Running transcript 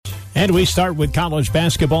And we start with college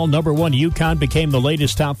basketball. Number 1 UConn became the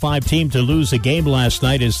latest top 5 team to lose a game last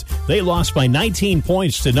night as they lost by 19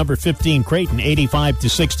 points to number 15 Creighton,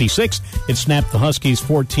 85-66. It snapped the Huskies'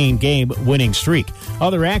 14-game winning streak.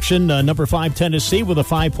 Other action, number 5 Tennessee with a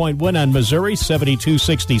 5-point win on Missouri,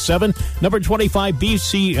 72-67. Number 25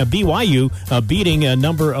 BYU beating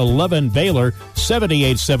number 11 Baylor,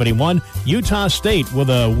 78-71. Utah State with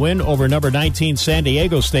a win over number 19 San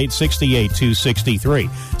Diego State,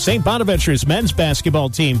 68-63. St. Bonaventure's men's basketball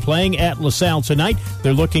team playing at LaSalle tonight.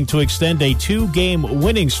 They're looking to extend a 2-game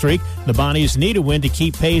winning streak. The Bonnies need a win to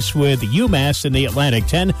keep pace with UMass in the Atlantic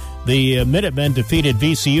 10. The Minutemen defeated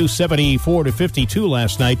VCU 74-52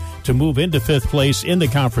 last night to move into 5th place in the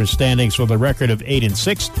conference standings with a record of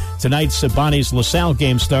 8-6. Tonight's Bonnie's LaSalle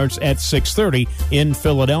game starts at 6:30 in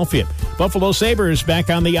Philadelphia. Buffalo Sabres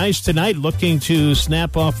back on the ice tonight looking to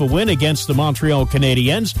snap off a win against the Montreal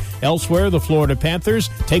Canadiens. Elsewhere, the Florida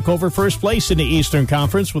Panthers take over first place in the Eastern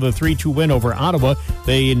Conference with a 3-2 win over Ottawa.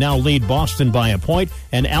 They now lead Boston by a point.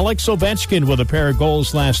 And Alex Ovechkin with a pair of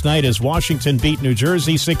goals last night as Washington beat New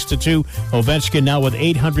Jersey 6-2. Ovechkin now with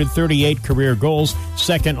 838 career goals,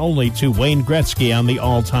 second only to Wayne Gretzky on the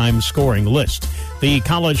all-time scoring list. The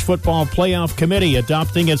College Football Playoff Committee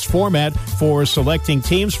adopting its format for selecting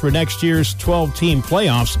teams for next year's 12-team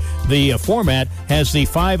playoffs. The format has the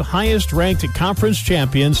 5 highest-ranked conference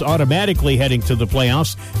champions automatically heading to the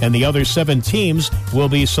playoffs, and the other 7 teams will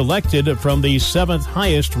be selected from the 7th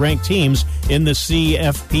highest-ranked teams in the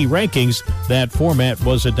CFP rankings. That format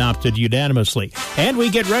was adopted unanimously. And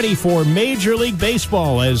we get ready for Major League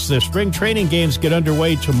Baseball as the spring training games get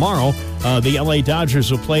underway tomorrow. The LA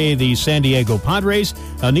Dodgers will play the San Diego Padres.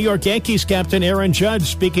 New York Yankees captain Aaron Judge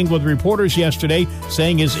speaking with reporters yesterday,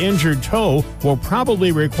 saying his injured toe will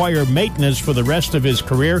probably require maintenance for the rest of his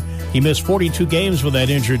career. He missed 42 games with that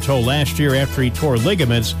injured toe last year after he tore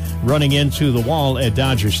ligaments running into the wall at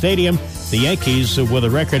Dodger Stadium. The Yankees, with a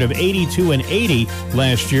record of 82-80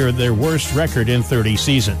 last year, their worst record in 30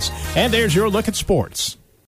 seasons. And there's your look at sports.